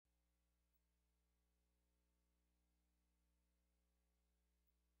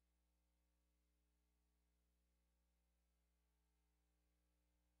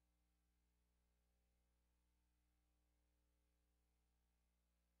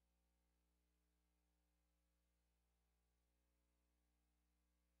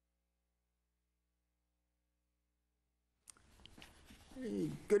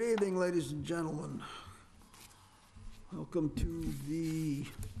Hey, good evening, ladies and gentlemen. Welcome to the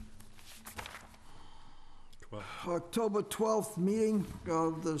October 12th meeting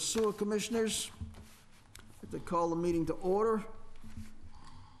of the Sewer Commissioners. I'd like to call the meeting to order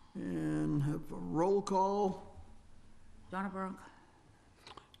and have a roll call. Donna Burke.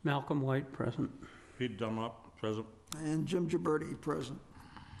 Malcolm White, present. Pete Dunlop, present. And Jim Gibberti, present.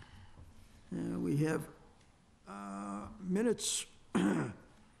 And we have minutes.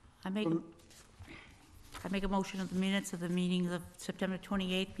 I make a motion of the minutes of the meeting of September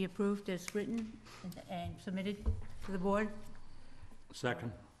 28th be approved as written and submitted to the board.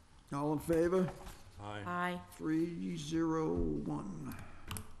 Second. All in favor? Aye. Aye. 301.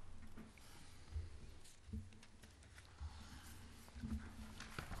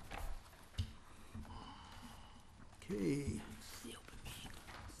 Okay. The open meeting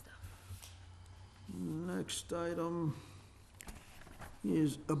stuff. Next item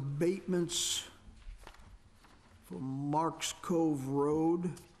is abatements for Marks Cove Road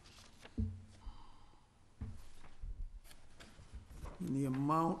in the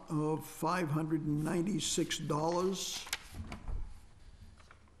amount of $596.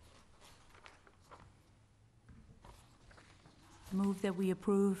 Move that we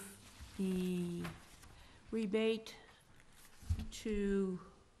approve the rebate to,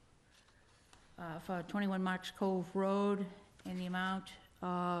 for 21 March Cove Road in the amount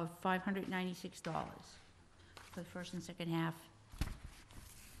of $596 for the first and second half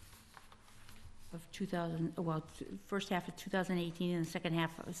of first half of 2018 and the second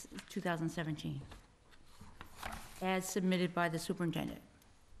half of 2017, as submitted by the superintendent.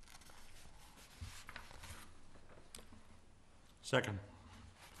 Second.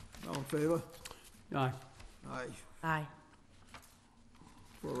 All in favor? Aye. Aye. Aye.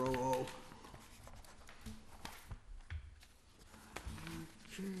 400.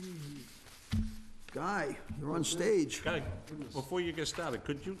 Okay. Guy, you're on stage. Guy, before you get started,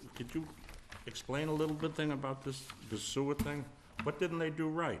 could you explain a little bit thing about the sewer thing? What didn't they do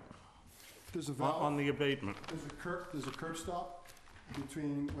right There's a valve. on the abatement? There's a curb stop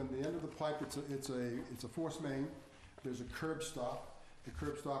between, when the end of the pipe, it's a force main, there's a curb stop. The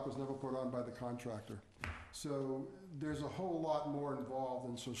curb stop was never put on by the contractor. So there's a whole lot more involved,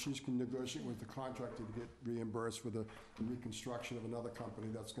 and so she's can negotiate with the contractor to get reimbursed for the reconstruction of another company.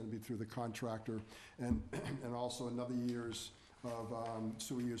 That's gonna be through the contractor, and also another year's of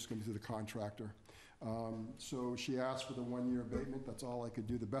sewer use gonna be through the contractor. So she asked for the 1-year abatement. That's all I could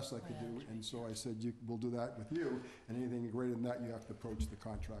do, the best I could do, and so I said, we'll do that with you, and anything greater than that, you have to approach the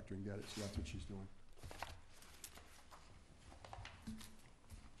contractor and get it, so that's what she's doing.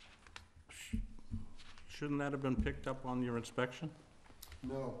 Shouldn't that have been picked up on your inspection?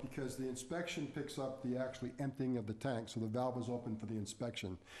 No, because the inspection picks up the actually emptying of the tank, so the valve was open for the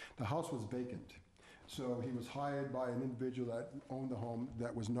inspection. The house was vacant, so he was hired by an individual that owned the home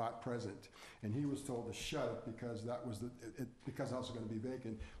that was not present, and he was told to shut it because that was because the house was going to be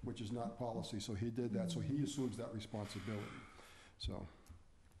vacant, which is not policy, so he did that, so he assumes that responsibility. So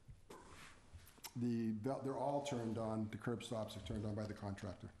they're all turned on, the curb stops are turned on by the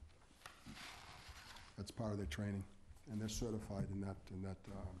contractor. That's part of their training, and they're certified in that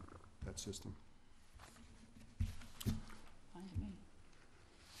system. Fine with me.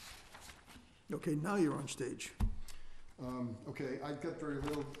 Okay, now you're on stage. Okay, I've got very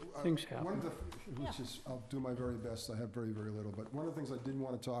little. Things happen. One of the, I'll do my very best. I have very, very little. But one of the things I did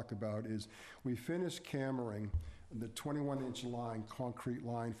want to talk about is we finished cammering the 21-inch line, concrete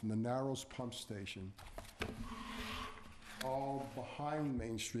line from the Narrows pump station, all behind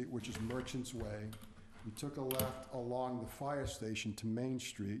Main Street, which is Merchants Way. We took a left along the fire station to Main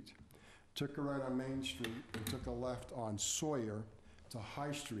Street, took a right on Main Street, and took a left on Sawyer to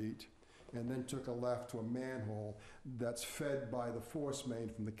High Street, and then took a left to a manhole that's fed by the force main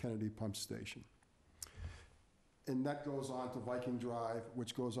from the Kennedy pump station. And that goes on to Viking Drive,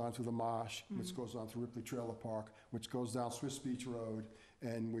 which goes on to the Marsh, which goes on to Ripley Trailer Park, which goes down Swiss Beach Road,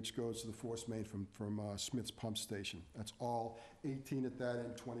 and which goes to the force main from Smith's pump station. That's all 18 at that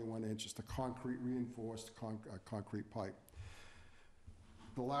end, 21 inches, the concrete reinforced concrete pipe.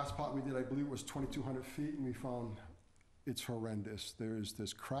 The last part we did, I believe, was 2,200 feet, and we found it's horrendous.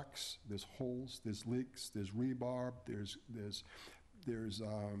 There's cracks, there's holes, there's leaks, there's rebarb, there's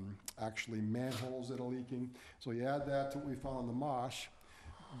actually manholes that are leaking. So you add that to what we found on the Marsh.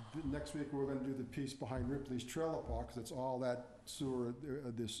 Next week, we're gonna do the piece behind Ripley's Trailer Park, because it's all that sewer,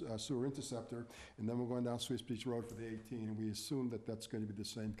 sewer interceptor, and then we're going down Swiss Beach Road for the 18, and we assume that that's gonna be the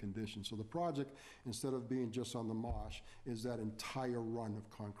same condition. So the project, instead of being just on the Marsh, is that entire run of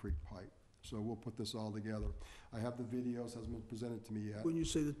concrete pipe. So we'll put this all together. I have the videos, hasn't been presented to me yet, When you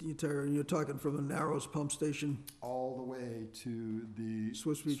say that the entire, you're talking from the Narrows Pump Station, all the way to the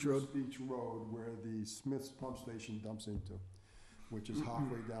Swiss Beach Road? Swiss Beach Road, where the Smith's Pump Station dumps into, which is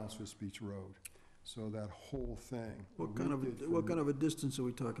halfway down Swiss Beach Road. So that whole thing. What we kind of, did from- what kind of a distance are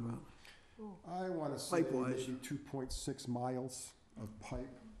we talking about? I want to say Pipe-wise. maybe 2.6 miles of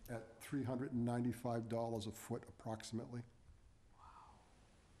pipe at $395 a foot approximately.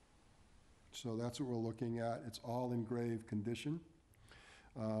 So that's what we're looking at. It's all in grave condition.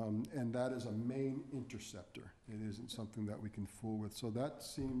 And that is a main interceptor. It isn't something that we can fool with. So that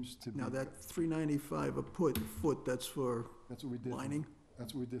seems to be. Now, that 395 a foot, that's for That's what we did. lining?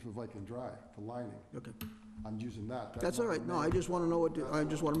 That's what we did for Viking Drive, for lining. Okay. I'm using that. That's all right. No, I just want to know what, I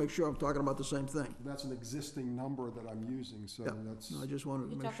just want to make sure I'm talking about the same thing. That's an existing number that I'm using, so Yeah. that's, No, I just wanted to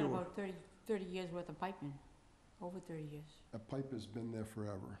You're make talking sure. about 30 years worth of piping, over 30 years. a pipe has been there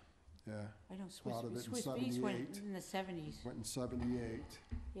forever, yeah. I know Part of it in Swiss Beach went 78. in the 70s. Went in 78.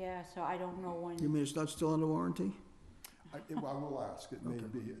 Yeah, so I don't know when. You mean it's not still under warranty? Well, I will ask, it may Okay.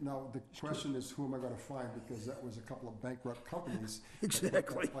 be. Now, the question is, who am I gonna find, because that was a couple of bankrupt companies. that put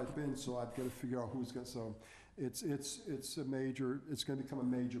Exactly. that pipe in, so I've gotta figure out who's gonna, so it's a major, it's gonna become a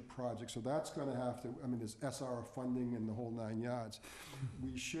major project, so that's gonna have to, I mean, there's SRF funding and the whole 9 yards.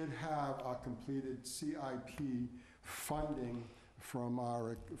 We should have our completed CIP funding from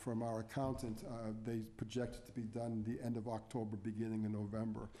our accountant. They project it to be done the end of October, beginning of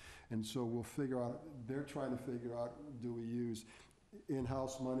November. And so we'll figure out, they're trying to figure out, do we use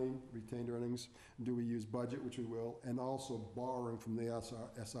in-house money, retained earnings? Do we use budget, which we will, and also borrowing from the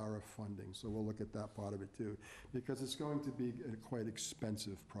SRF funding? So we'll look at that part of it too, because it's going to be a quite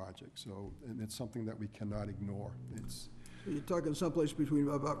expensive project. So, and it's something that we cannot ignore. It's, So you're talking someplace between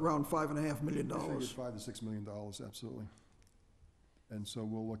about around $5.5 million. I figured $5 to $6 million, absolutely. And so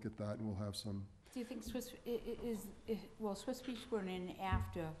we'll look at that and we'll have some, Do you think Swiss, well, Swiss Beach went in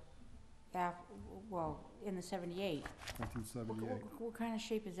after, well, in the 78. 1978. What kind of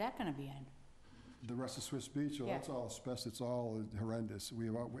shape is that gonna be in? The rest of Swiss Beach, oh, Yeah. that's all asbestos, it's all horrendous.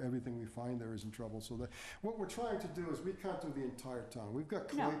 Everything we find there is in trouble. So what we're trying to do is, we can't do the entire town. We've got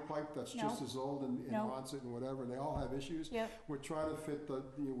clay No. pipe that's No. just as old and No. Onset and whatever, and they all have issues. Yep. We're trying to fit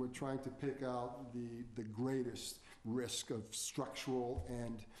we're trying to pick out the greatest risk of structural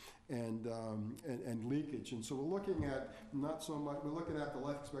and leakage. And so we're looking at, not so much, we're looking at the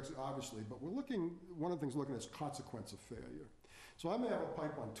life expectancy, obviously, but one of the things we're looking at is consequence of failure. So I may have a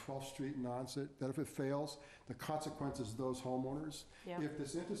pipe on 12th Street in Onset, that if it fails, the consequence is those homeowners. Yeah. If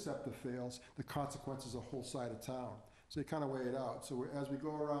this interceptor fails, the consequence is a whole side of town. So you kind of weigh it out. So as we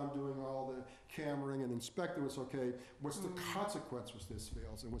go around doing all the cammering and inspecting, it's okay, what's the consequence if this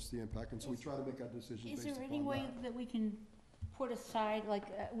fails, and what's the impact? And so we try to make our decisions Is based upon there that. any way that we can put aside, like,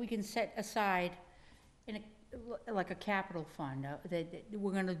 we can set aside in like a capital fund, that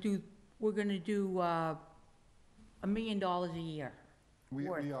we're gonna do $1 million a year? We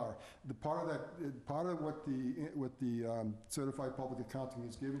worth? are. The part of what the Certified Public Accounting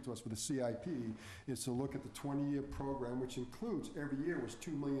is giving to us for the CIP is to look at the 20-year program, which includes, every year was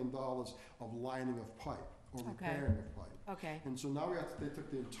 $2 million of lining of pipe or Okay. repairing of pipe. Okay, And so now they took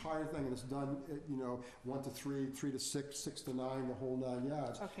the entire thing and it's done, 1 to 3, 3 to 6, 6 to 9, the whole 9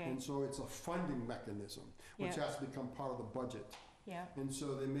 yards. Okay. And so it's a funding mechanism, which Yeah. has to become part of the budget. yeah, And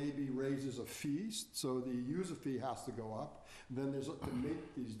so there may be raises of fees, so the user fee has to go up. Then there's, to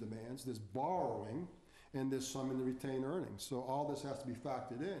meet these demands, there's borrowing, and there's some in the retained earnings. So all this has to be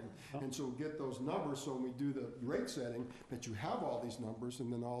factored in. And so get those numbers, so when we do the rate setting, that you have all these numbers,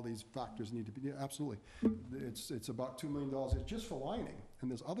 and then all these factors need to be, yeah, absolutely. It's about $2 million just for lining,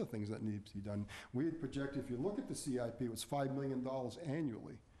 and there's other things that need to be done. We had projected, if you look at the CIP, it was $5 million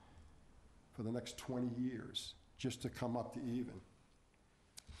annually for the next 20 years, just to come up to even.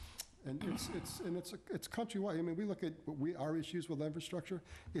 And it's countrywide. I mean, we look at our issues with infrastructure,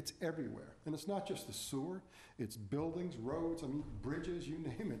 it's everywhere. And it's not just the sewer, it's buildings, roads, I mean, bridges, you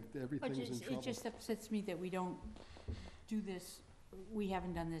name it, but everything's in trouble. it just upsets me that we don't do this, we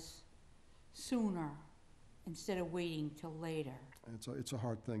haven't done this sooner, instead of waiting till later. It's a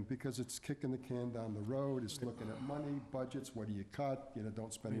hard thing, because it's kicking the can down the road, it's looking at money, budgets, what do you cut,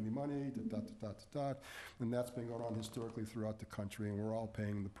 don't spend any money, and that's been going on historically throughout the country, and we're all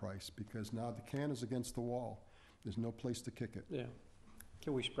paying the price, because now the can is against the wall. There's no place to kick it. Yeah.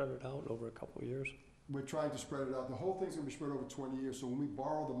 Can we spread it out over a couple of years? We're trying to spread it out. The whole thing's gonna be spread over 20 years, so when we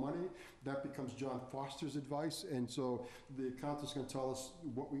borrow the money, that becomes John Foster's advice, and so the accountant's gonna tell us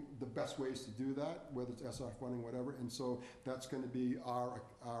the best ways to do that, whether it's SR funding, whatever, and so that's gonna be our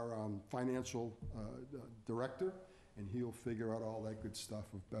financial director, and he'll figure out all that good stuff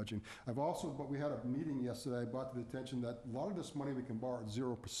of budgeting. But we had a meeting yesterday, I brought to the attention that a lot of this money we can borrow at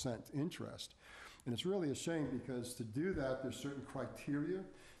 0% interest. And it's really a shame, because to do that, there's certain criteria.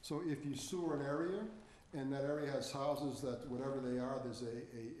 So if you sewer an area, and that area has houses that, whatever they are, there's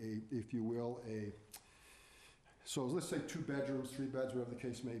if you will, so let's say 2 bedrooms, 3 beds, whatever the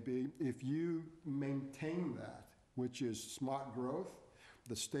case may be. If you maintain that, which is smart growth,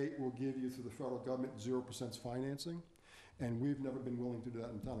 the state will give you, through the federal government, 0% financing. And we've never been willing to do that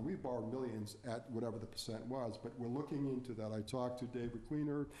in town. We've borrowed millions at whatever the percent was, but we're looking into that. I talked to David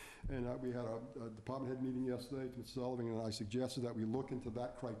Queener, and we had a department head meeting yesterday, to Mr. Sullivan, and I suggested that we look into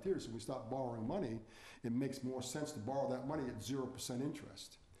that criteria. So we stop borrowing money, it makes more sense to borrow that money at 0%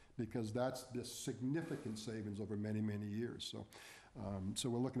 interest, because that's the significant savings over many, many years. So, so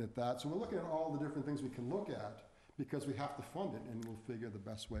we're looking at that. So we're looking at all the different things we can look at, because we have to fund it, and we'll figure the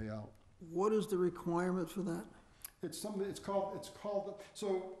best way out. What is the requirement for that? It's something, it's called,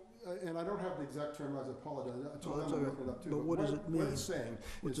 so, and I don't have the exact term, I apologize. I told them I'm looking it up too. But what does it mean? What it's saying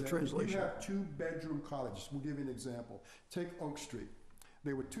What's is the that if translation? you have 2-bedroom cottages, we'll give you an example. Take Oak Street.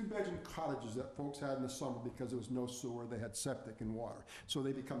 They were 2-bedroom cottages that folks had in the summer because there was no sewer, they had septic and water. So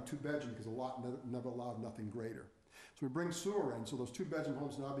they become 2-bedroom because the lot never allowed nothing greater. So we bring sewer in, so those 2-bedroom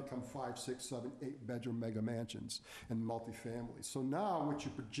homes now become 5, 6, 7, 8-bedroom mega mansions and multifamilies. So now what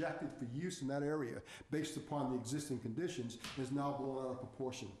you projected for use in that area, based upon the existing conditions, is now blown out of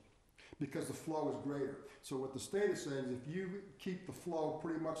proportion, because the flow is greater. So what the state is saying is, if you keep the flow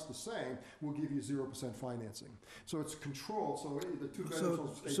pretty much the same, we'll give you 0% financing. So it's controlled, so the 2-bedroom.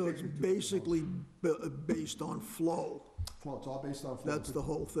 So it's basically based on flow. Flow, it's all based on flow. That's the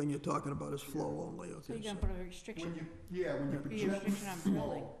whole thing you're talking about, is flow only, So okay? you're gonna put a restriction. When you Be a project restriction on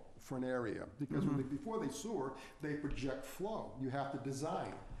building. flow for an area, because before they sewer, they project flow. You have to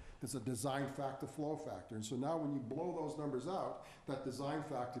design. There's a design factor, flow factor. And so now when you blow those numbers out, that design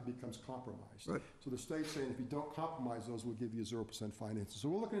factor becomes compromised. Right. So the state's saying, if you don't compromise those, we'll give you 0% financing. So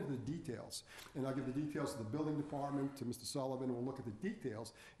we're looking at the details. And I'll give the details to the building department, to Mr. Sullivan, and we'll look at the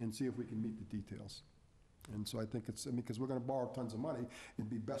details and see if we can meet the details. And so I think because we're gonna borrow tons of money,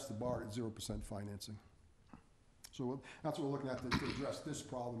 it'd be best to borrow at 0% financing. So that's what we're looking at to address this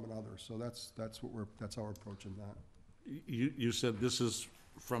problem and others. So that's how we're approaching that. You said this is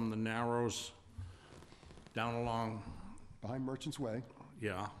from the Narrows down along, Behind Merchants Way,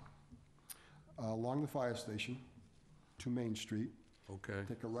 yeah, along the fire station to Main Street. okay,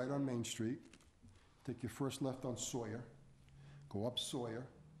 Take a right on Main Street, take your first left on Sawyer, go up Sawyer,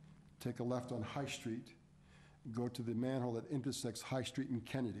 take a left on High Street, go to the manhole that intersects High Street and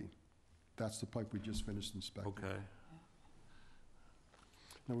Kennedy. That's the pipe we just finished inspecting. okay.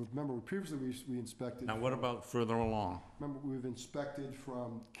 Now, remember, previously we inspected. Now, what about further along? Remember, we've inspected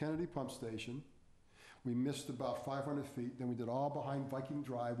from Kennedy Pump Station. We missed about 500 feet. Then we did all behind Viking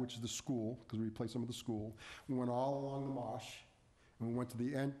Drive, which is the school, because we replaced some of the school. We went all along the marsh, and we went to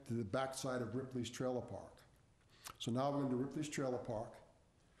the end, to the backside of Ripley's Trailer Park. So now we're going to Ripley's Trailer Park,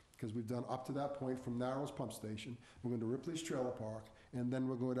 because we've done up to that point from Narrows Pump Station. We're going to Ripley's Trailer Park, and then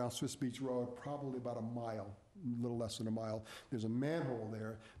we're going down Swiss Beach Road, probably about a mile, a little less than a mile. There's a manhole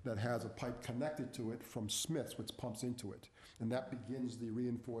there that has a pipe connected to it from Smith's, which pumps into it. And that begins the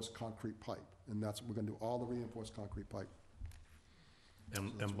reinforced concrete pipe. And that's what we're going to do, all the reinforced concrete pipe.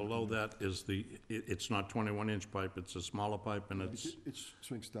 And below that is it's not 21-inch pipe, it's a smaller pipe, and It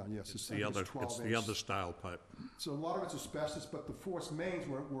shrinks down, yes. it's I the think other, it's 12 the inch. other style pipe. So a lot of it's asbestos, but the forced mains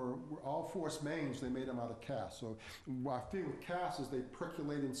were all forced mains, they made them out of cast. So what I feel with cast is they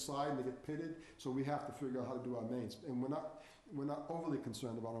percolate inside and they get pitted, so we have to figure out how to do our mains. And we're not overly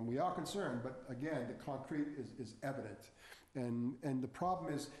concerned about them. We are concerned, but again, the concrete is evident. And the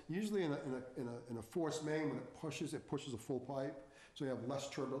problem is, usually in a forced main, when it pushes a full pipe, so you have less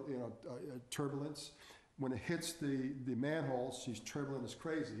turbulence. When it hits the manholes, she's turbulent as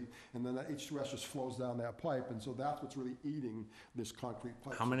crazy, and then that H2S just flows down that pipe, and so that's what's really eating this concrete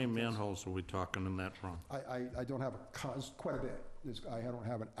pipe. How many manholes are we talking in that run? I don't have it's quite a bit. I don't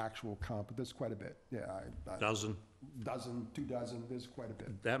have an actual count, but there's quite a bit. Yeah, Dozen? Dozen, 2 dozen, there's quite a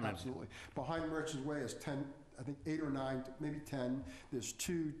bit. That many? Absolutely. Behind Merchants Way is 10, I think 8 or 9, maybe 10. There's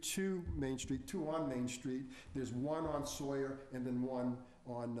two Main Street, 2 on Main Street. There's 1 on Sawyer, and then 1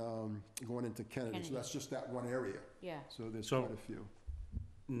 on going into Kennedy. So Kennedy. that's just that one area. Yeah. So there's So- quite a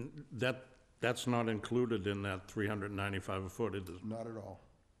few. That's not included in that 395 a foot, is it? Not at all.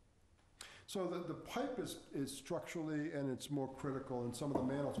 So the pipe is structurally, and it's more critical, and some of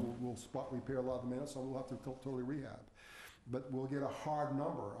the manholes will spot repair a lot of the manholes, some we'll have to totally rehab. but we'll get a hard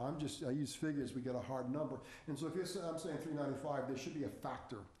number. I use figures, we get a hard number. And so if I'm saying 395, there should be a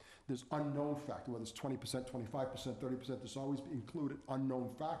factor. There's unknown factor, whether it's 20%, 25%, 30%, there's always included unknown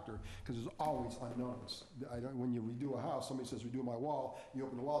factor, because there's always unknowns. When you redo a house, somebody says, redo my wall, you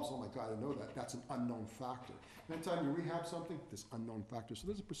open the wall, and say, oh my God, I didn't know that. That's an unknown factor. Anytime you rehab something, there's unknown factors. So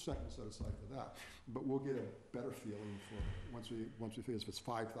there's a percent set aside for that. But we'll get a better feeling for, once we figure if it's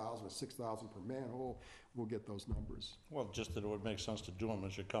 5,000 or 6,000 per manhole, we'll get those numbers. Well, just that it would make sense to do them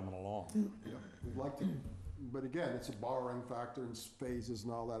as you're coming along. Yeah, we'd like to. But again, it's a borrowing factor and phases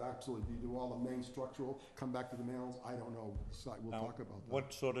and all that. Absolutely. Do you do all the main structural, come back to the manholes? I don't know. We'll Now, talk about that.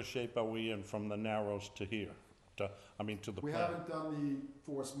 what sort of shape are we in from the narrows to here? To the We plant? haven't done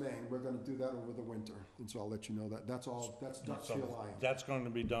the force main. We're gonna do that over the winter, and so I'll let you know that. That's all, that's Dutch So Hill Iron. that's going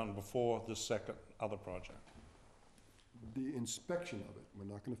to be done before the second other project. The inspection of it, we're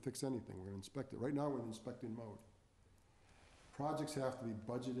not gonna fix anything. We're gonna inspect it. Right now, we're in inspecting mode. Projects have to be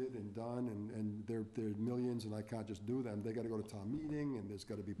budgeted and done, and they're millions, and I can't just do them. They gotta go to town meeting, and there's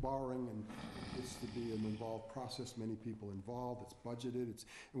gotta be borrowing, and it's to be an involved process, many people involved, it's budgeted,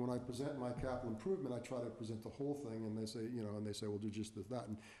 and when I present my capital improvement, I try to present the whole thing, and they say, well, do just this, that,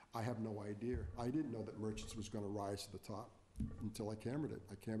 and I have no idea. I didn't know that Merchants was gonna rise to the top until I cambered it.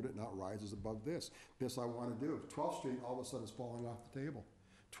 I cambered it, now it rises above this. This I wanna do. 12th Street all of a sudden is falling off the table.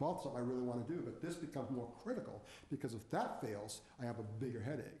 12th, something I really want to do, but this becomes more critical, because if that fails, I have a bigger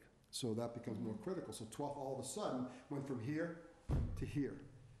headache. So that becomes more critical. So 12th all of a sudden went from here to here.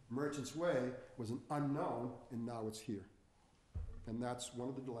 Merchant's Way was an unknown, and now it's here. And that's one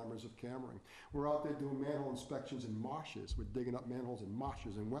of the dilemmas of cammering. We're out there doing manhole inspections in marshes. We're digging up manholes in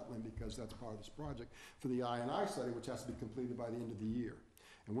marshes and wetland, because that's part of this project for the I&I study, which has to be completed by the end of the year.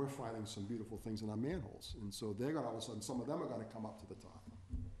 And we're finding some beautiful things in our manholes. And so they're gonna, all of a sudden, some of them are gonna come up to the top.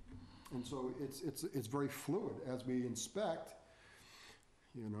 And so it's very fluid. As we inspect,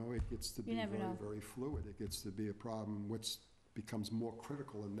 it gets to be never very, know. very fluid. It gets to be a problem which becomes more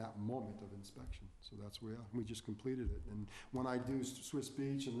critical in that moment of inspection. So that's where we just completed it. And when I do Swiss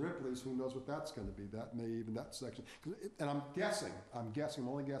Beach and Ripley's, who knows what that's gonna be? That may even, that section. And I'm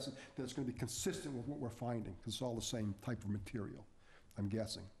only guessing that it's gonna be consistent with what we're finding, because it's all the same type of material. I'm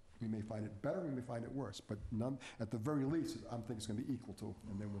guessing. We may find it better, we may find it worse, but none, at the very least, I think it's gonna be equal to,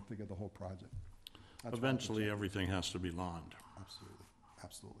 and then we'll figure the whole project. That's what I Eventually, think. everything has to be lined. Absolutely,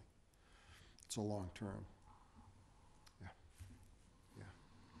 absolutely. It's a long term. Yeah, yeah.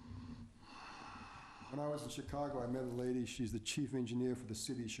 When I was in Chicago, I met a lady, she's the chief engineer for the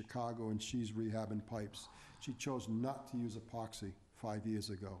city of Chicago, and she's rehabbing pipes. She chose not to use epoxy 5 years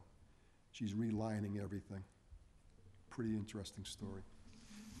ago. She's relining everything. Pretty interesting story.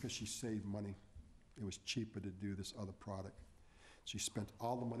 Because she saved money. It was cheaper to do this other product. She spent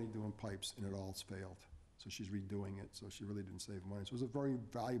all the money doing pipes, and it all's failed. So she's redoing it, so she really didn't save money. So it was a very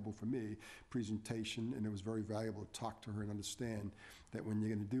valuable, for me, presentation, and it was very valuable to talk to her and understand that when you're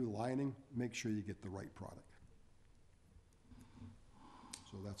gonna do lining, make sure you get the right product.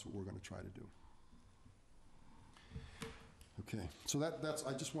 So that's what we're gonna try to do. Okay, so that's,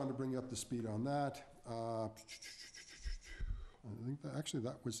 I just wanted to bring you up to speed on that. I think that, actually,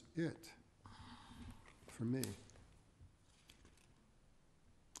 that was it for me.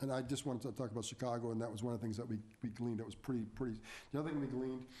 And I just wanted to talk about Chicago, and that was one of the things that we gleaned. That was pretty. The other thing we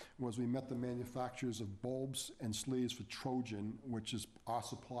gleaned was we met the manufacturers of bulbs and sleeves for Trojan, which is our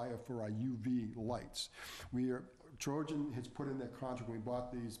supplier for our UV lights. Trojan has put in their contract when we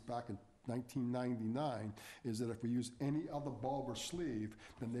bought these back in 1999, is that if we use any other bulb or sleeve,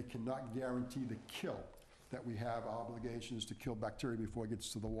 then they cannot guarantee the kill. That we have obligations to kill bacteria before it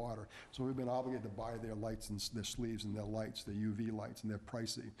gets to the water. So we've been obligated to buy their lights and their sleeves and their lights, their UV lights, and they're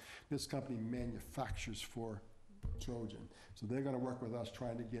pricey. This company manufactures for Trojan. So they're gonna work with us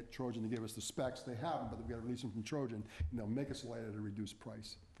trying to get Trojan to give us the specs. They haven't, but we've got to release them from Trojan, and they'll make us a light at a reduced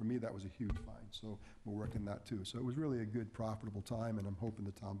price. For me, that was a huge find, so we're working that too. So it was really a good, profitable time, and I'm hoping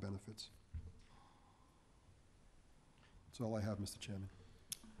the town benefits. That's all I have, Mr. Chairman.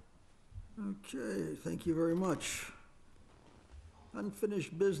 Okay, thank you very much.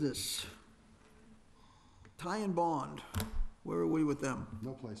 Unfinished business. Tie and bond, where are we with them?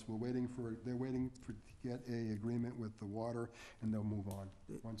 No place. They're waiting to get a agreement with the water, and they'll move on.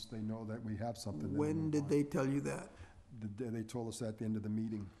 Once they know that we have something, then we'll When move did on. they tell you that? They told us at the end of the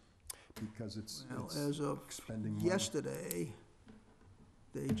meeting, because it's Well, as of spending money. yesterday,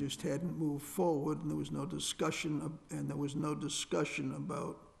 they just hadn't moved forward, and there was no discussion,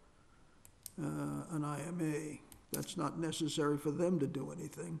 about an IMA. That's not necessary for them to do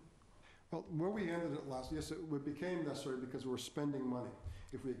anything. Well, where we ended it last, yes, it became necessary because we're spending money.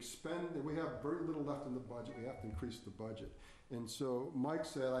 If we expend, if we have very little left in the budget, we have to increase the budget. And so Mike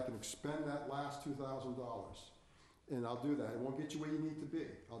said I can expend that last $2,000, and I'll do that. It won't get you where you need to be.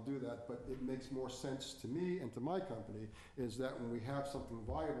 I'll do that, but it makes more sense to me and to my company is that when we have something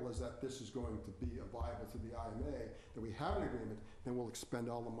viable, is that this is going to be viable to the IMA, that we have an agreement, then we'll expend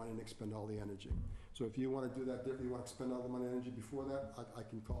all the money and expend all the energy. So if you want to do that differently, you want to expend all the money and energy before that, I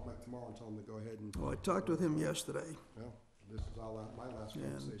can call Mike tomorrow and tell him to go ahead and, Well, I talked with him yesterday, well, this is my last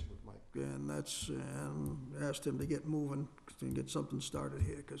conversation with Mike. and asked him to get moving, to get something started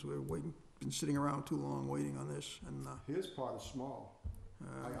here, because we're waiting, been sitting around too long waiting on this, and, His part is small.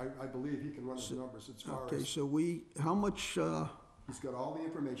 I believe he can run his numbers as far okay, as, so how much, he's got all the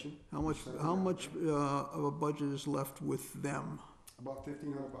information. how much of a budget is left with them? About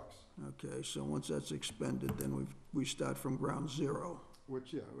 $1,500, Okay, so once that's expended, then we start from ground zero.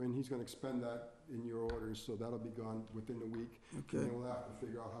 which, yeah, and he's gonna expend that in your orders, so that'll be gone within the week. Okay. And then we'll have to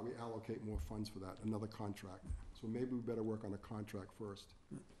figure out how we allocate more funds for that, another contract. So maybe we better work on a contract first.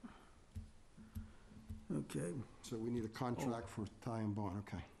 Okay, So we need a contract for Ty and Bond,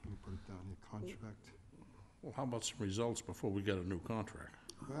 okay, let me put it down here, contract. Well, how about some results before we get a new contract?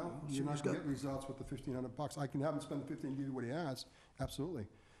 Well, so you're not he's gonna got- get results with the $1,500. I can have him spend the 15, give you what he has, absolutely.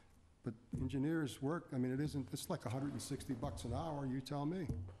 But engineers work, I mean, it's like $160 an hour, you tell me.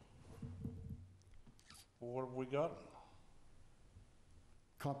 Well, what have we got?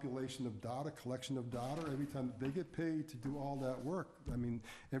 Compilation of data, collection of data, every time, they get paid to do all that work. I mean,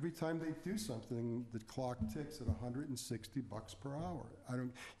 every time they do something, the clock ticks at $160 per hour.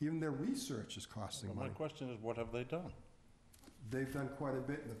 Even their research is costing Well, my money. question is, what have they done? They've done quite a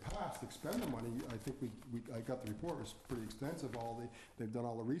bit in the past, expend the money. I think I got the report, it was pretty extensive, they've done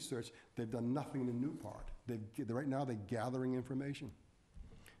all the research. They've done nothing in the new part. Right now, they're gathering information.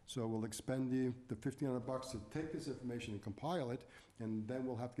 So we'll expend the $1,500 to take this information and compile it, and then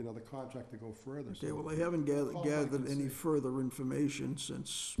we'll have to get another contract to go further. okay, So well, they haven't Call Mike gathered and any see. further information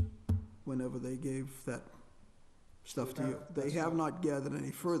since whenever they gave that stuff to you. They That's have not- not gathered any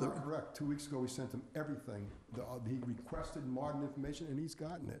That's further. not correct. 2 weeks ago, we sent him everything. He requested modern information, and he's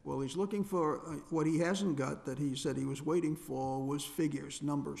gotten it. Well, he's looking for, what he hasn't got that he said he was waiting for was figures,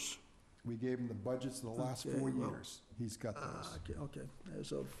 numbers. We gave him the budgets of the last Okay, 4 well, years. He's got those. Okay,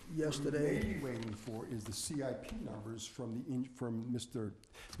 as of What we may yesterday. be waiting for is the CIP numbers from Mr.,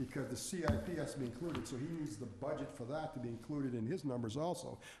 because the CIP has to be included, so he needs the budget for that to be included in his numbers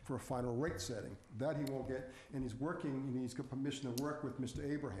also for a final rate setting. That he won't get, and he's got permission to work with Mr.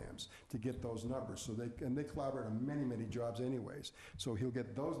 Abrahams to get those numbers. So they collaborate on many, many jobs anyways. So he'll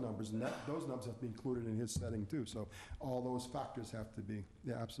get those numbers, and those numbers have to be included in his setting too. So all those factors have to be,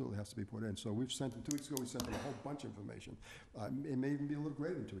 absolutely has to be put in. So we've sent him, 2 weeks ago, we sent him a whole bunch of information. It may even be a little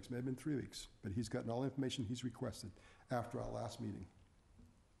greater than 2 weeks, may have been 3 weeks, but he's gotten all the information he's requested after our last meeting.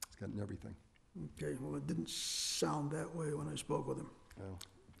 He's gotten everything. Okay, well, it didn't sound that way when I spoke with him.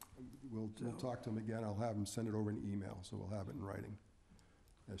 We'll talk to him again, I'll have him send it over in email, so we'll have it in writing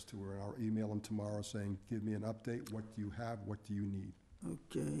as to where, I'll email him tomorrow saying, give me an update, what do you have, what do you need,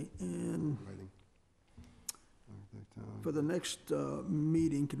 Okay, and writing. for the next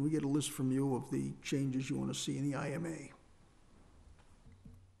meeting, can we get a list from you of the changes you want to see in the IMA?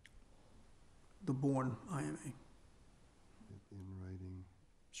 The Bourne IMA. In writing,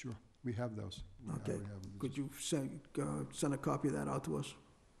 sure, we have those. We Okay. already have them. Could you send a copy of that out to us?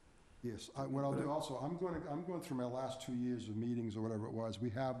 Yes, what I'll do also, I'm going through my last 2 years of meetings or whatever it was.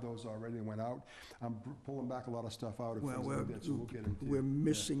 We have those already that went out. I'm pulling back a lot of stuff out of Well, things that we did, so we'll get them to you. we're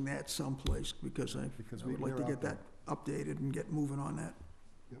missing that someplace because I Because would like to they're get out there. that updated and get moving on that.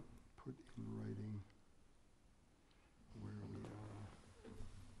 Yep, put in writing where we are,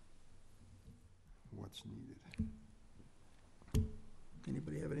 what's needed.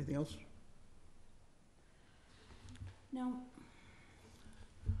 Anybody have anything else? No,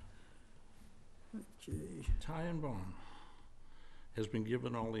 Okay, Ty and Bond has been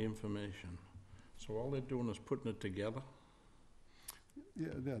given all the information, so all they're doing is putting it together? Yeah,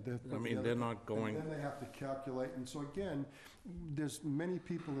 I mean, they're not going, And then they have to calculate, and so again, there's many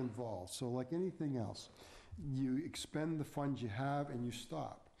people involved, so like anything else, you expend the funds you have and you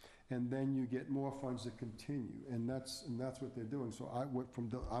stop, and then you get more funds to continue, and that's what they're doing. So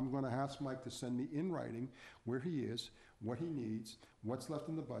I'm gonna ask Mike to send me in writing where he is, what he needs, what's left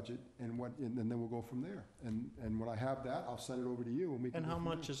in the budget, and then we'll go from there. And when I have that, I'll send it over to you, and we can and go how from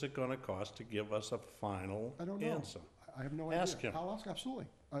much is it gonna cost to give us a final I don't know. answer? I have no idea. Ask him. I'll ask, absolutely.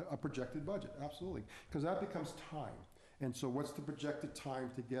 A projected budget, absolutely. Because that becomes time. And so what's the projected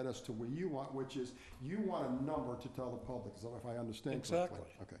time to get us to where you want, which is, you want a number to tell the public, is that if I understand correctly? Exactly.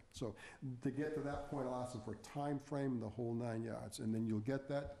 Okay, so to get to that point, I'll ask them for a time frame, the whole 9 yards, and then you'll get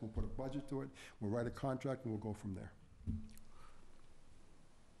that, we'll put a budget to it, we'll write a contract, and we'll go from there.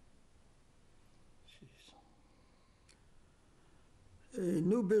 A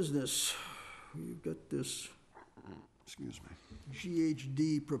new business, we've got this Excuse me.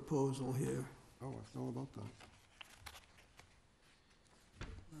 GHD proposal here. Oh, I know about that.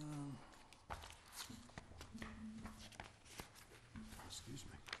 Excuse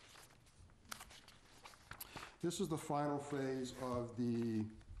me. This is the final phase of the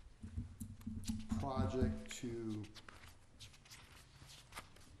project to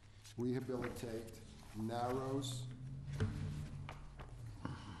rehabilitate Narrows,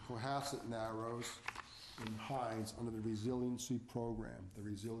 Cohasset Narrows, and Hines under the resiliency program, the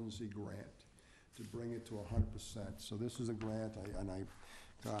resiliency grant, to bring it to 100%. So this is a grant,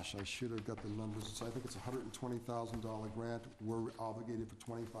 gosh, I should have got the numbers. I think it's a $120,000 grant. We're obligated for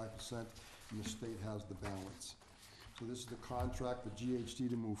 25%, and the state has the balance. So this is the contract for GHD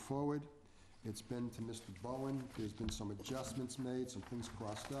to move forward. It's been to Mr. Bowen. There's been some adjustments made, some things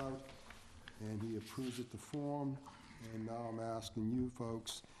crossed out, and he approves it to form. And now I'm asking you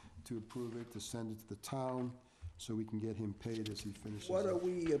folks to approve it, to send it to the town, so we can get him paid as he finishes What are up.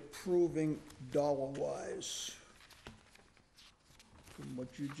 we approving dollar-wise? From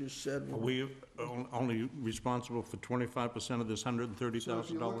what you just said? Are we only responsible for 25% of this So if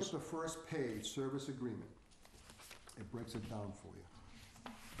you look $130,000? at the first page, service agreement, it breaks it down for you.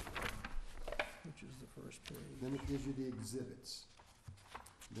 Which is the first page? Then it gives you the exhibits.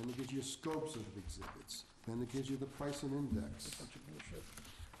 Then it gives you scopes of exhibits. Then it gives you the price and index. Bunch of bullshit.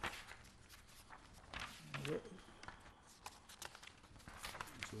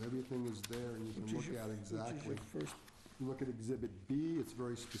 So everything is there, and you can look at Which is exactly. your first, You look at Exhibit B, it's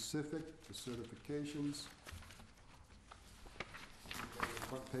very specific, the certifications. The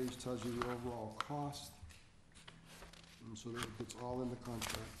front page tells you the overall cost. And so that it's all in the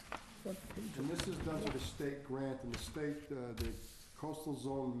contract. front page? And this is done to the state grant, and the state, the coastal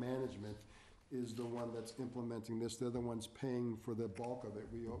zone management is the one that's implementing this. They're the ones paying for the bulk of it.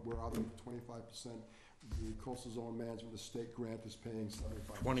 We're obligated 25%. The coastal zone management, the state grant is paying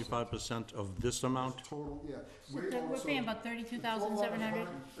 75%. 25% of this amount? Total, yeah. So we're paying about $32,700?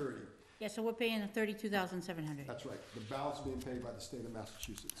 130. Yeah, so we're paying the $32,700. That's right. The balance being paid by the state of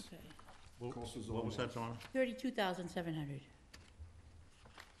Massachusetts. Okay. Coastal zone What was that, Donna? $32,700.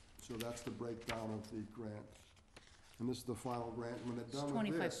 So that's the breakdown of the grant. And this is the final grant. When they're It's done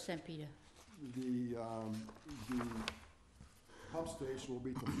with this, 25%, Peter. the pump station will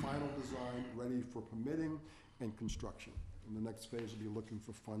be the final design, ready for permitting and construction. And the next phase will be looking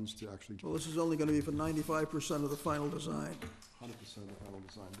for funds to actually, Well, this is only gonna be for 95% of the final design. 100% of the final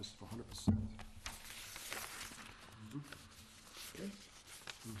design. This is for 100%.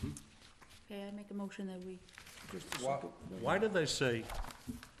 Okay, I make a motion that we, Just a Why- second. Why did they say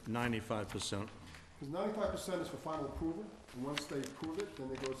 95%? Because 95% is for final approval, and once they approve it,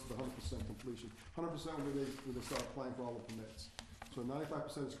 then it goes to the 100% completion. 100% when they start applying for all the permits. So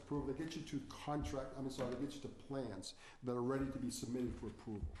 95% is approved, they get you to contract, they get you to plans that are ready to be submitted for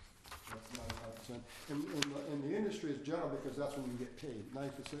approval. That's 95%. And in the industry is general, because that's when you get paid.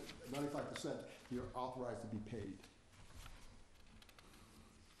 95%, you're authorized to be paid.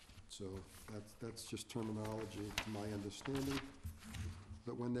 So that's just terminology, to my understanding.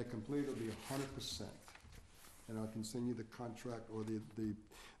 But when they're complete, it'll be 100%. And I'll continue the contract or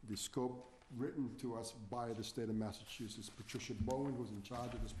the scope written to us by the state of Massachusetts. Patricia Bowen, who's in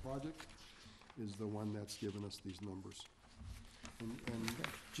charge of this project, is the one that's given us these numbers. And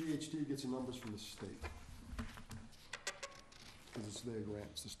GHD gets the numbers from the state. Because it's their grant,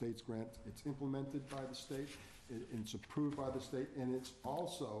 it's the state's grant. It's implemented by the state, it's approved by the state, and it's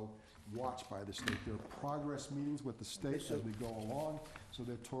also watched by the state. There are progress meetings with the state as we go along, so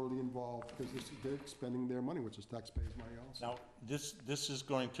they're totally involved, because they're spending their money, which is taxpayers' money also. Now, this is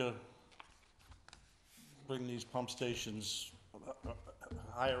going to bring these pump stations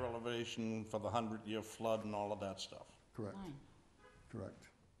higher elevation for the 100-year flood and all of that stuff. Correct, fine. correct.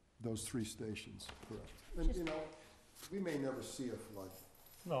 Those 3 stations, correct. And, you know, we may never see a flood.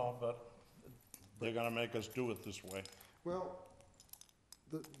 No, but they're gonna make us do it this way. Well,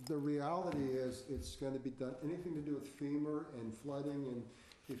 the reality is, it's gonna be done, anything to do with FEMA and flooding, and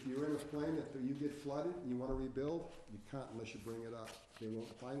if you're in a plane, if you get flooded and you wanna rebuild, you can't unless you bring it up. They won't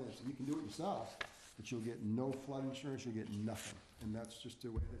finance it. You can do it yourself, but you'll get no flood insurance, you'll get nothing. And that's just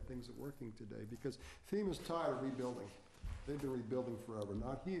the way that things are working today, because FEMA's tired of rebuilding. They've been rebuilding forever,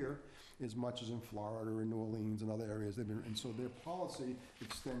 not here as much as in Florida or in New Orleans and other areas. And so their policy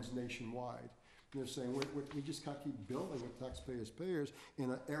extends nationwide. They're saying, we just can't keep building with taxpayers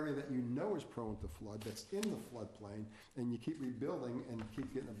in an area that you know is prone to flood, that's in the floodplain, and you keep rebuilding and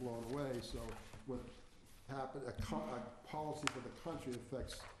keep getting it blown away. So what happened, a policy for the country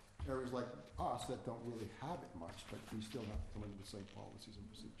affects areas like us that don't really have it much, but we still have to come into the same policies and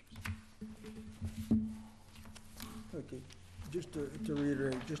procedures. Okay, just to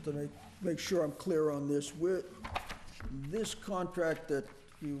reiterate, just to make sure I'm clear on this, this contract that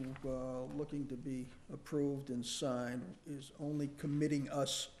you looking to be approved and signed is only committing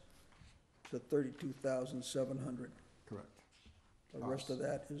us to $32,700. Correct. The rest of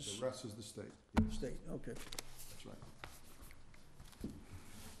that is The rest is the state. state, okay. That's right.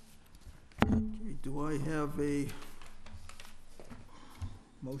 Okay, do I have a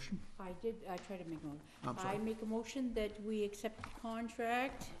motion? I tried to make a motion. I'm sorry. I make a motion that we accept the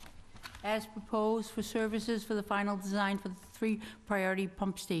contract as proposed for services for the final design for the 3 priority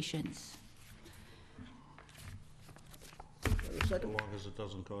pump stations. A As second? long as it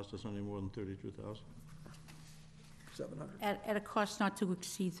doesn't cost us any more than 32,000. 700. At a cost not to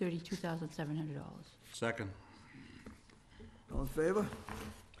exceed $32,700. Second. All in favor?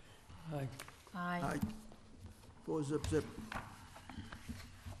 Aye. Aye. Four zip zip.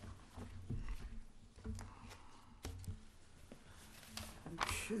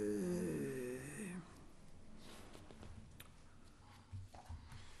 Okay.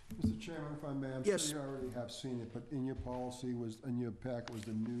 Mr. Chairman, if I may, I'm Yes. sure you already have seen it, but in your policy was, in your packet was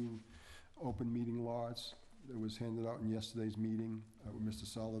the new open meeting laws that was handed out in yesterday's meeting with Mr.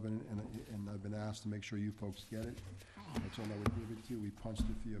 Sullivan, and I've been asked to make sure you folks get it. I told him I would give it to you. We punched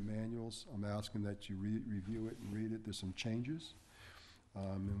it for your manuals. I'm asking that you review it and read it. There's some changes.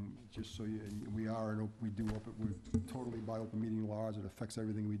 And just so you, and we do open, we're totally by open meeting laws. It affects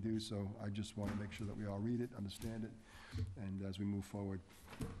everything we do, so I just want to make sure that we all read it, understand it, and as we move forward.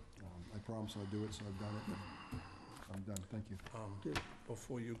 I promise I'll do it, so I've done it. I'm done. Thank you. Okay.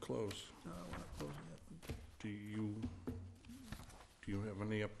 Before you close, No, we're not closing yet. do you have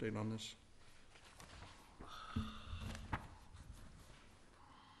any update on this?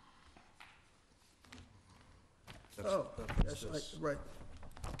 Oh, That's yes, this. right.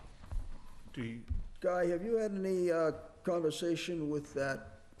 Do you, Guy, have you had any conversation with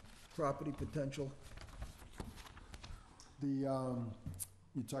that property potential?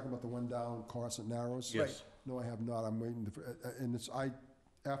 You're talking about the one down Carson Narrows? yes. No, I have not. I'm waiting to, and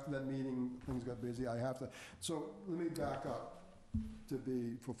after that meeting, things got busy. I have to, so let me back up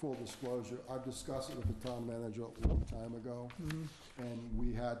for full disclosure. I've discussed it with the town manager a long time ago. And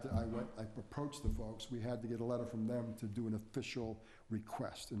I approached the folks. We had to get a letter from them to do an official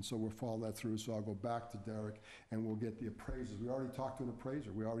request. And so we'll follow that through. So I'll go back to Derek and we'll get the appraisers. We already talked to an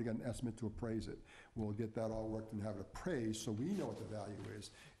appraiser. We already got an estimate to appraise it. We'll get that all worked and have it appraised so we know what the value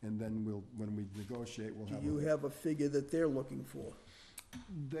is. And then when we negotiate, we'll have. Do you have a figure that they're looking for?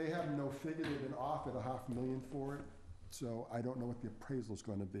 They have no figure. They've been offered $500,000 for it. So I don't know what the appraisal's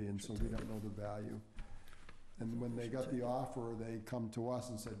gonna be, and so we don't know the value. And when they got the offer, they come to us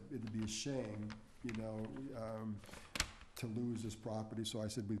and said, it'd be a shame, to lose this property. So I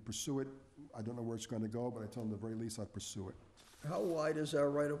said, we pursue it. I don't know where it's gonna go, but I told them the very least I'd pursue it. How wide is our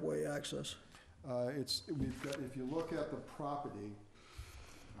right-of-way access? If you look at the property,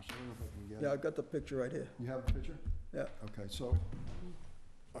 I don't know if I can get it. Yeah, I've got the picture right here. You have the picture? Yeah. Okay, so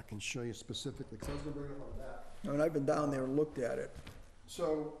I can show you specifically, because I was gonna bring it up on that. I mean, I've been down there and looked at it.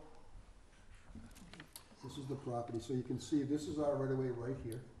 So, this is the property, so you can see, this is our right-of-way right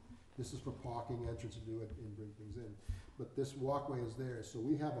here. This is for parking, entrance to do it and bring things in. But this walkway is there, so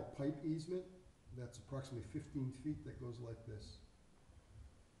we have a pipe easement that's approximately 15 feet that goes like this.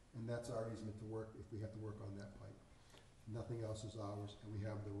 And that's our easement to work, if we have to work on that pipe. Nothing else is ours, and we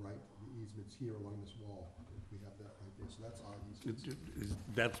have the easements here along this wall. We have that right there, so that's our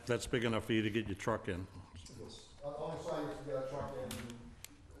easement. That's big enough for you to get your truck in. Yes. Only sign is to get a truck in.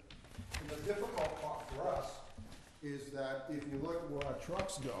 And the difficult part for us is that if you look where our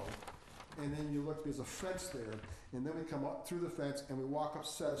trucks go, and then you look, there's a fence there, and then we come up through the fence and we walk up a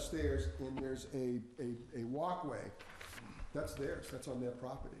set of stairs, and there's a walkway. That's theirs, that's on their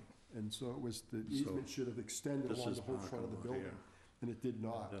property. And so the easement should have extended This along is the whole front of the parking building, over and it did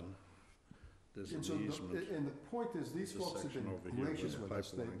not. Then there's And an so, easement. and the point is, these This folks have been section over here where gracious the with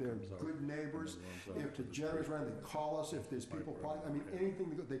us. pipeline They're comes out good neighbors. and then runs out If to the the generator's street. running, they call us. If there's people, Pipeline, I mean, okay.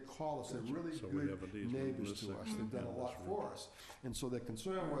 anything, they call us. They're really So we have an good easement in neighbors this to us. section They've done a and lot this for us. And so their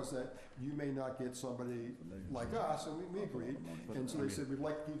concern was that you may not get somebody like us, and we agreed. And so they said, we'd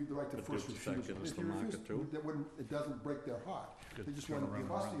like to give you the right to But first does that refusal. get us If the you market refuse, too? that wouldn't, it doesn't break their heart. Could They just turn want to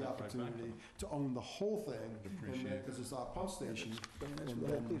give around us and the run it right back to opportunity to own the whole thing, and then, because it's our pump station, Very nice and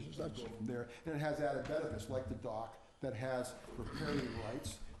with all then pieces, go that's- from there. And it has added benefits, like the dock, that has riparian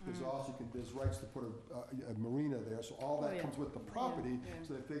rights. There's also, there's rights to put a marina there, so all Oh, that yeah. comes with the property. yeah.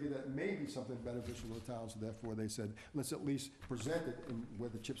 So they figured that may be something beneficial to the town, so therefore they said, let's at least present it, and where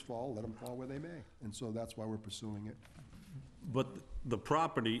the chips fall, let them fall where they may. And so that's why we're pursuing it. But the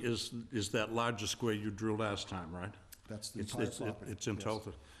property is that larger square you drew last time, right? That's the It's, entire it's, property. it's in yes.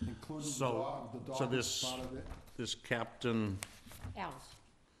 total. Including the So- dock, the so dock is this- part of it. This Captain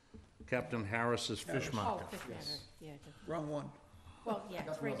Harris's Fish Oh, Market. fish Yes. matter, yeah. Wrong one. Well, yeah, it's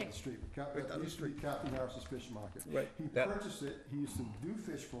That's right right up there. the street. Right down the Used to be Captain Harris's Fish Market. Right. He That- purchased it, he used to do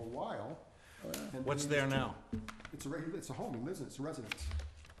fish for a while. and then What's he there used to- now? It's a home, he lives in it, it's a residence.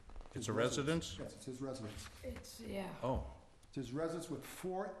 It's His a residence? Yes, it's his residence. It's, yeah. Oh, It's his residence with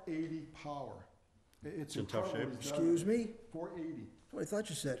 480 power. It's It's in tough incredible shape. what he's done. Excuse me? 480. That's what I thought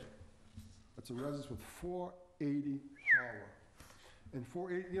you said. It's a residence with 480 power. And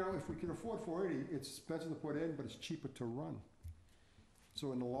 480, if we can afford 480, it's expensive to put in, but it's cheaper to run.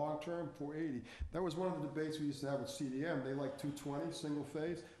 So in the long term, 480. That was one of the debates we used to have with CDM. They like 220, single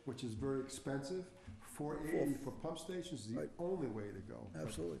phase, which is very expensive. 480 for pump stations is the Right. only way to go.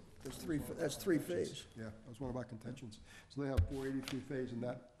 Absolutely. That's three phase. Yeah, that was one of our contentions. So they have 483 phase in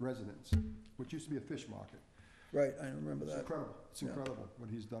that residence, which used to be a fish market. Right, I remember It's that. incredible. It's Yeah. incredible what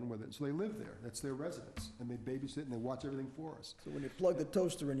he's done with it. So they live there. That's their residence. And they babysit and they watch everything for us. So when you plug the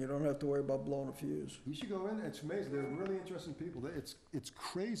toaster in, you don't have to worry about blowing a fuse. You should go in. It's amazing. They're really interesting people. It's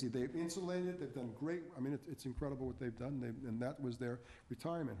crazy. They've insulated. They've done great. I mean, it's incredible what they've done. And that was their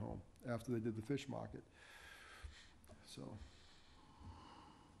retirement home after they did the fish market. So,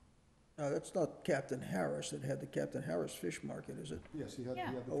 That's not Captain Harris that had the Captain Harris Fish Market, is it? yes, he had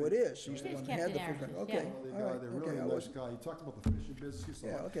Yeah. the Oh, it is? He's the It is one that had the Captain fish market. Harris's, Okay, yeah. Really all guy. right, They're okay, really I nice wasn't, guy. He talked about the fishing business. He saw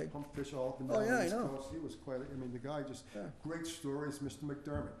yeah, okay. pump fish all up and Oh, down yeah, the I East know. Coast. He was quite, I mean, the guy just, Yeah. great stories. Mr.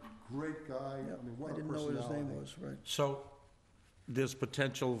 McDermott, great guy. Yeah, I mean, what I a didn't know personality. what his name was, right. so there's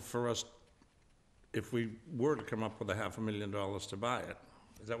potential for us, if we were to come up with $500,000 to buy it.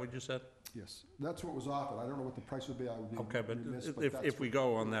 Is that what you said? Yes, that's what was offered. I don't know what the price would be. I would be Okay, but remiss, if, that's if we what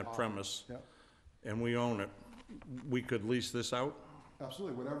go on was that offered. premise Yeah, and we own it, we could lease this out?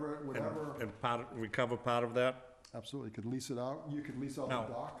 absolutely. Whatever, And recover part of that? absolutely. You could lease it out. You could lease out Now,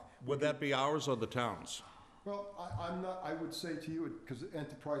 the dock. Would that be ours or the town's? Well, I'm not, I would say to you, because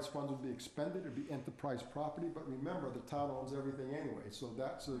enterprise funds would be expended, it'd be enterprise property, but remember, the town owns everything anyway, so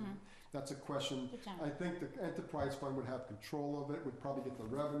that's a question. The town. I think the enterprise fund would have control of it, would probably get the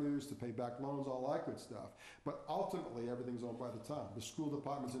revenues to pay back loans, all that good stuff. But ultimately, everything's owned by the town. The school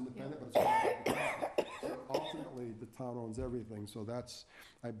department's independent, but it's owned by the town. So ultimately, the town owns everything, so that's,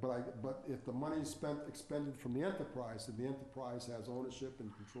 but if the money's expended from the enterprise, then the enterprise has ownership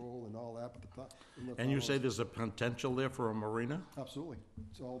and control and all that, but the town. And you say there's a potential there for a marina? Absolutely.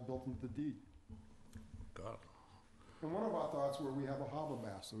 It's all built into the deed. God. And one of our thoughts were we have a harbor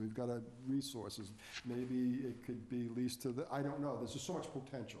master, we've got resources. Maybe it could be leased to I don't know, there's just so much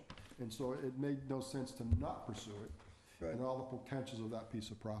potential. And so it made no sense to not pursue it Right. and all the potentials of that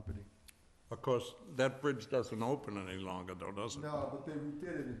piece of property. Of course, that bridge doesn't open any longer though, does it? No, but they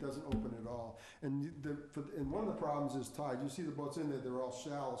redid it, it doesn't open at all. And and one of the problems is tide. You see the boats in there, they're all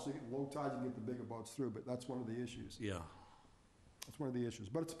shallow, so you get low tide, you can get the bigger boats through, but that's one of the issues. Yeah. That's one of the issues.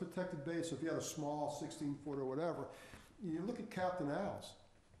 But it's a protected bay, so if you had a small 16-foot or whatever, you look at Captain Al's,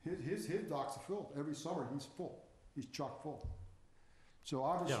 his docks are filled. Every summer, he's full. He's chock full. So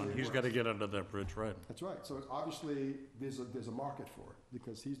obviously. Yeah, it he's works. gotta get under that bridge, right? That's right. So obviously, there's a market for it,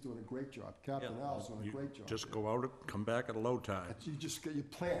 because he's doing a great job. Captain Yeah. Al's doing a You great job. Just go out, come back at low tide. You just, you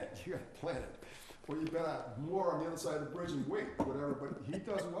plant it, you gotta plant it. Or you better moor on the other side of the bridge and wait, whatever, but he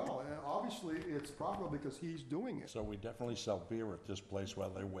does well. And obviously, it's profitable because he's doing it. So we definitely sell beer at this place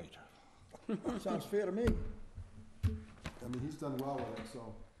while they wait. Sounds fair to me. I mean, he's done well with it,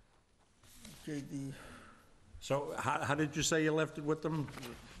 so. Okay, So how did you say you left it with them?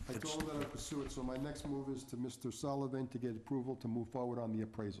 I told him that I'd pursue it, so my next move is to Mr. Sullivan to get approval to move forward on the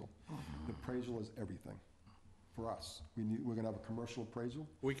appraisal. The appraisal is everything for us. We're gonna have a commercial appraisal.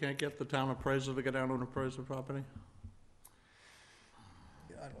 We can't get the town appraiser to get down and appraise the property?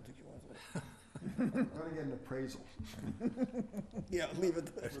 yeah, I don't think you want that. We're gonna get an appraisal. Yeah, leave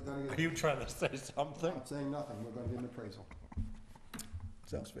it there. We're gonna Are get, you trying to say something? I'm saying nothing, we're gonna get an appraisal.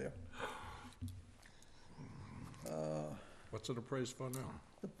 Sounds fair. What's it appraised for now?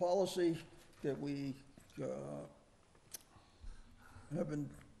 The policy that we have been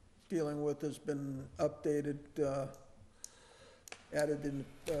dealing with has been updated, added in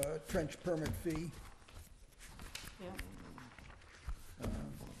trench permit fee. Yeah.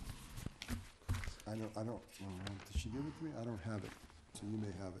 I don't, did she give it to me? I don't have it, so you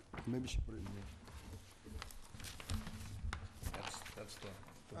may have it. Maybe she put it in here. That's the,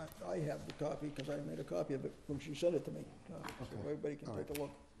 I have the copy, because I made a copy of it when she sent it to me, so Okay. everybody can All take a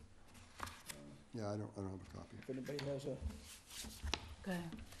look. Yeah, I don't have a copy. If anybody has a, Okay.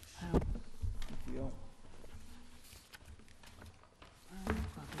 if you don't,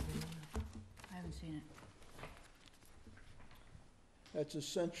 I haven't seen it. that's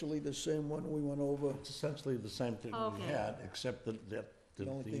essentially the same one we went over. it's essentially the same thing we Okay. had, except that The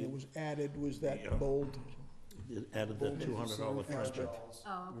only thing that the, was added was that Yeah. bold. it added that $200 Aspect. trench.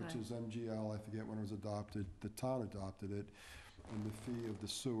 Oh, Which okay. is MGL, I forget when it was adopted, the town adopted it, and the fee of the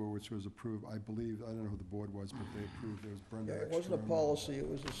sewer, which was approved, I believe, I don't know who the board was, but they approved, it was Brenda Yeah, it wasn't a Ekstrom. policy, it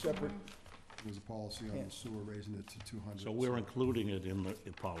was a separate, It was a policy on Yeah. the sewer, raising it to 200. So we're including it in the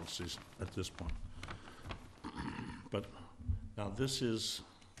policies at this point. But now this is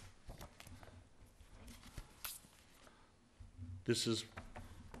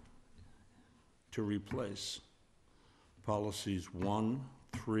to replace policies 1,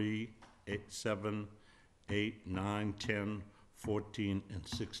 3, 8, 7, 8, 9, 10, 14, and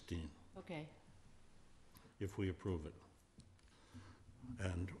 16, Okay. if we approve it.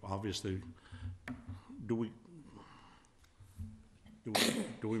 And obviously, do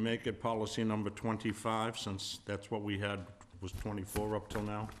we make it policy number 25, since that's what we had, was 24 up till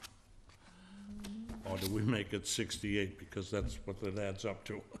now? Or do we make it 68, because that's what it adds up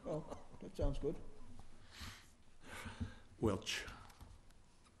to? well, that sounds good. Which,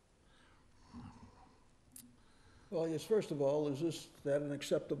 Well, yes, first of all, is that an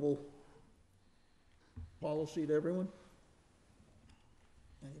acceptable policy to everyone?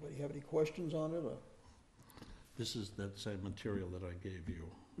 Anybody have any questions on it, or? this is that same material that I gave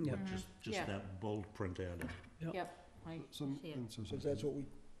you. Yeah. Just Yeah. that bold print added. Yep, I So, see it. Because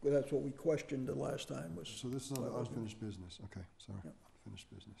that's what we questioned the last time was. So this is on That the wasn't- unfinished business, okay, sorry, Yep. unfinished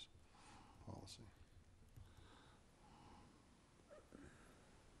business policy.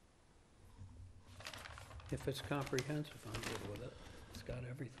 If it's comprehensive, I'm good with it. It's got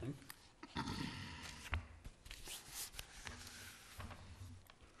everything.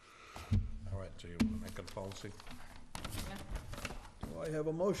 All right, so you make it a policy? So I have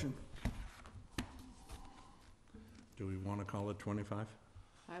a motion. Do we want to call it 25?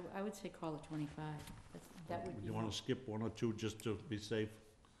 I would say call it 25. That would be. You want to skip one or two just to be safe,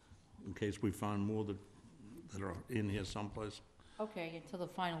 in case we find more that are in here someplace? Okay, until the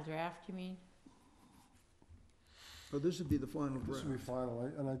final draft, you mean? Oh, this would be the final This draft. would be final,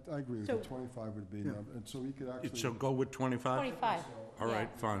 and I agree with So- you, 25 would be, Yeah. and so we could actually. So go with 25? 25. All right,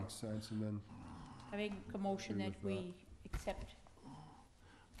 yeah. fine. Makes sense, and then, I make a motion Agree that with we accept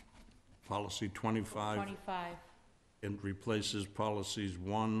Policy 25, 25. and replaces policies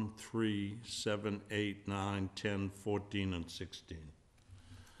 1, 3, 7, 8, 9, 10, 14, and 16.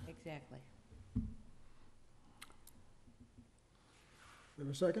 Exactly. Have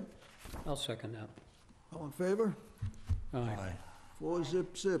a second? I'll second that. All in favor? Aye. 4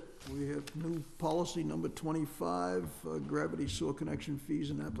 zip zip. We have new policy number 25, gravity sewer connection fees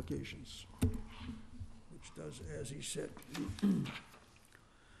and applications, which does as he said.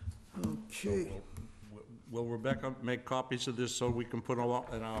 Okay. Will Rebecca make copies of this so we can put them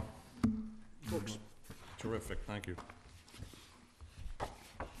in our books? Terrific, thank you.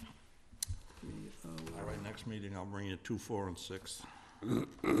 All right, next meeting, I'll bring you 2, 4, and 6.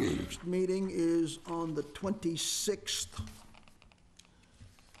 Next meeting is on the 26th.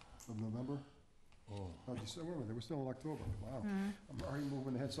 of November? Oh, Oh, December, we're still in October, wow. I'm already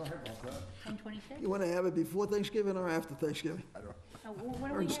moving ahead, sorry about that. 10:26? You want to have it before Thanksgiving or after Thanksgiving? When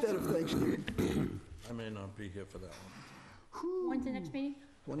do Or we instead have, of Thanksgiving? I may not be here for that one. when's the next meeting?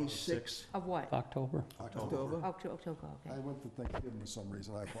 26th Of what? October. October. October, I okay. went to Thanksgiving for some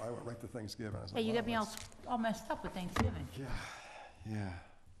reason, I went right to Thanksgiving. I was Hey, like, you wow, got me all messed up with Thanksgiving. Yeah, yeah.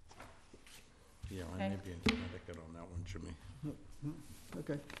 Yeah, I Okay. may be in Connecticut on that one, Jimmy.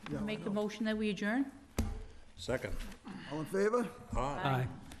 Okay. Yeah, I Make the know. motion that we adjourn? Second. All in favor? Aye.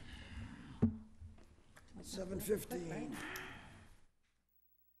 Aye. 7:15.